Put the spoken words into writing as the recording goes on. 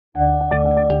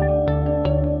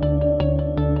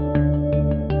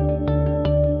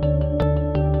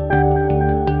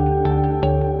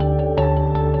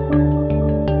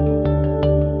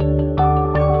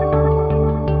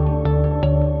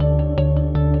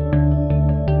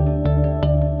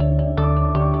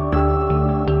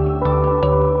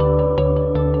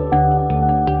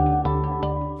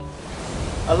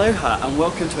Aloha and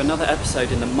welcome to another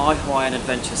episode in the My Hawaiian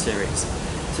Adventure series.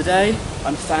 Today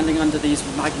I'm standing under these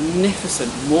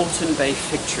magnificent Moreton Bay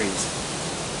fig trees,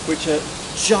 which are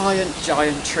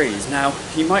giant trees. Now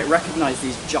you might recognise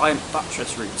these giant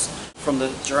Buttress Roots from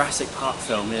the Jurassic Park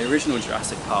film, the original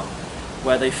Jurassic Park,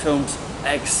 where they filmed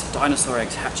dinosaur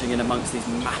eggs hatching in amongst these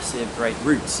massive great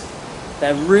roots.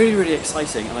 They're really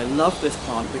exciting, and I love this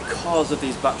plant because of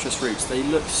these Buttress Roots. They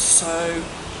look so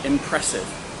impressive.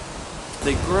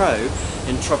 They grow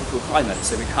in tropical climates,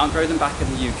 so we can't grow them back in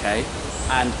the UK,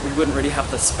 and we wouldn't really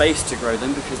have the space to grow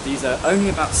them because these are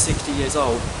only about 60 years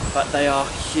old, but they are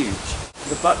huge.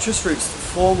 The Buttress Roots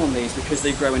form on these because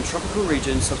they grow in tropical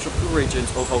regions, subtropical regions,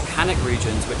 or volcanic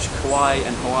regions, which Kauai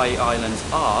and Hawaii islands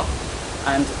are,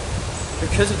 and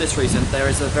because of this reason there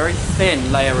is a very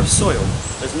thin layer of soil.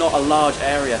 There's not a large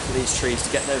area for these trees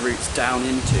to get their roots down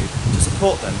into to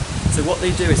support them. So what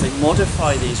they do is they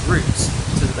modify these roots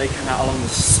so that they come out along the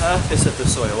surface of the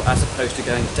soil as opposed to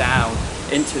going down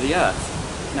into the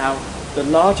earth. Now, the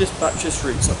largest Buttress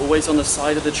Roots are always on the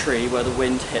side of the tree where the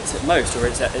wind hits it most, or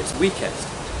it's at its weakest.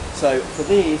 So for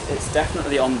these, it's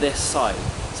definitely on this side.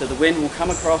 So the wind will come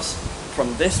across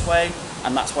from this way,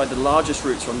 and that's why the largest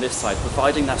roots are on this side,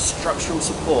 providing that structural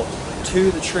support to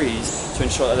the trees to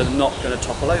ensure that they're not going to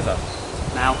topple over.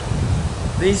 Now,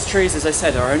 these trees, as I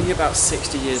said, are only about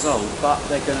 60 years old, but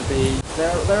they're going to be,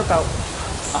 they're about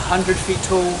 100 feet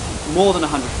tall, more than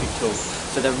 100 feet tall.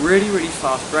 So they're really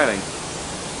fast growing.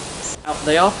 Now,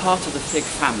 they are part of the fig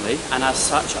family, and as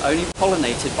such are only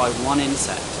pollinated by one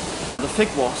insect. The fig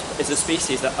wasp is a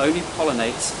species that only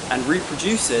pollinates and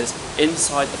reproduces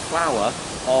inside the flower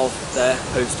of their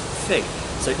host fig.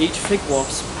 So each fig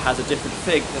wasp has a different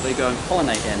fig that they go and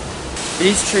pollinate in.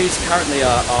 These trees currently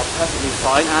are perfectly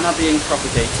fine and are being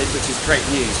propagated, which is great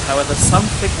news. However, some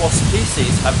fig wasp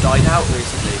species have died out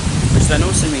recently, which then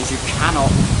also means you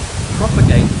cannot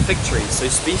propagate fig trees. So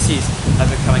species are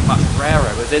becoming much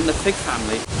rarer within the fig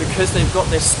family. Because they've got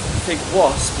this fig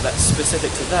wasp that's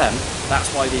specific to them, that's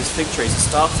why these fig trees are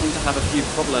starting to have a few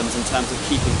problems in terms of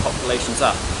keeping populations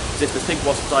up. Because if the fig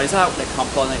wasp dies out, they can't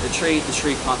pollinate the tree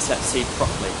can't set seed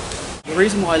properly. The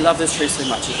reason why I love this tree so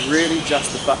much is really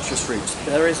just the Buttress Roots.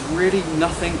 There is really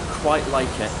nothing quite like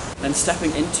it. Then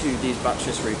stepping into these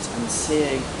Buttress Roots and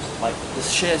seeing like the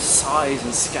sheer size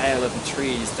and scale of the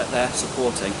trees that they're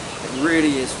supporting, it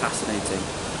really is fascinating.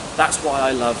 That's why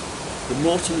I love the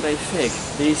Moreton Bay Fig,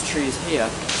 these trees here,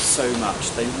 so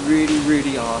much. They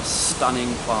really are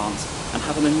stunning plants and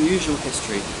have an unusual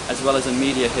history as well as a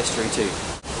media history too.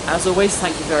 As always,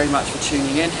 thank you very much for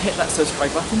tuning in. Hit that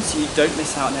subscribe button so you don't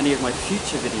miss out on any of my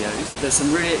future videos. There's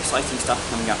some really exciting stuff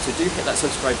coming up, so do hit that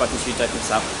subscribe button so you don't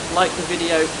miss out. Like the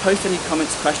video, post any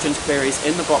comments, questions, queries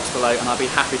in the box below, and I'll be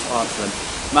happy to answer them.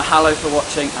 Mahalo for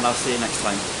watching, and I'll see you next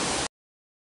time.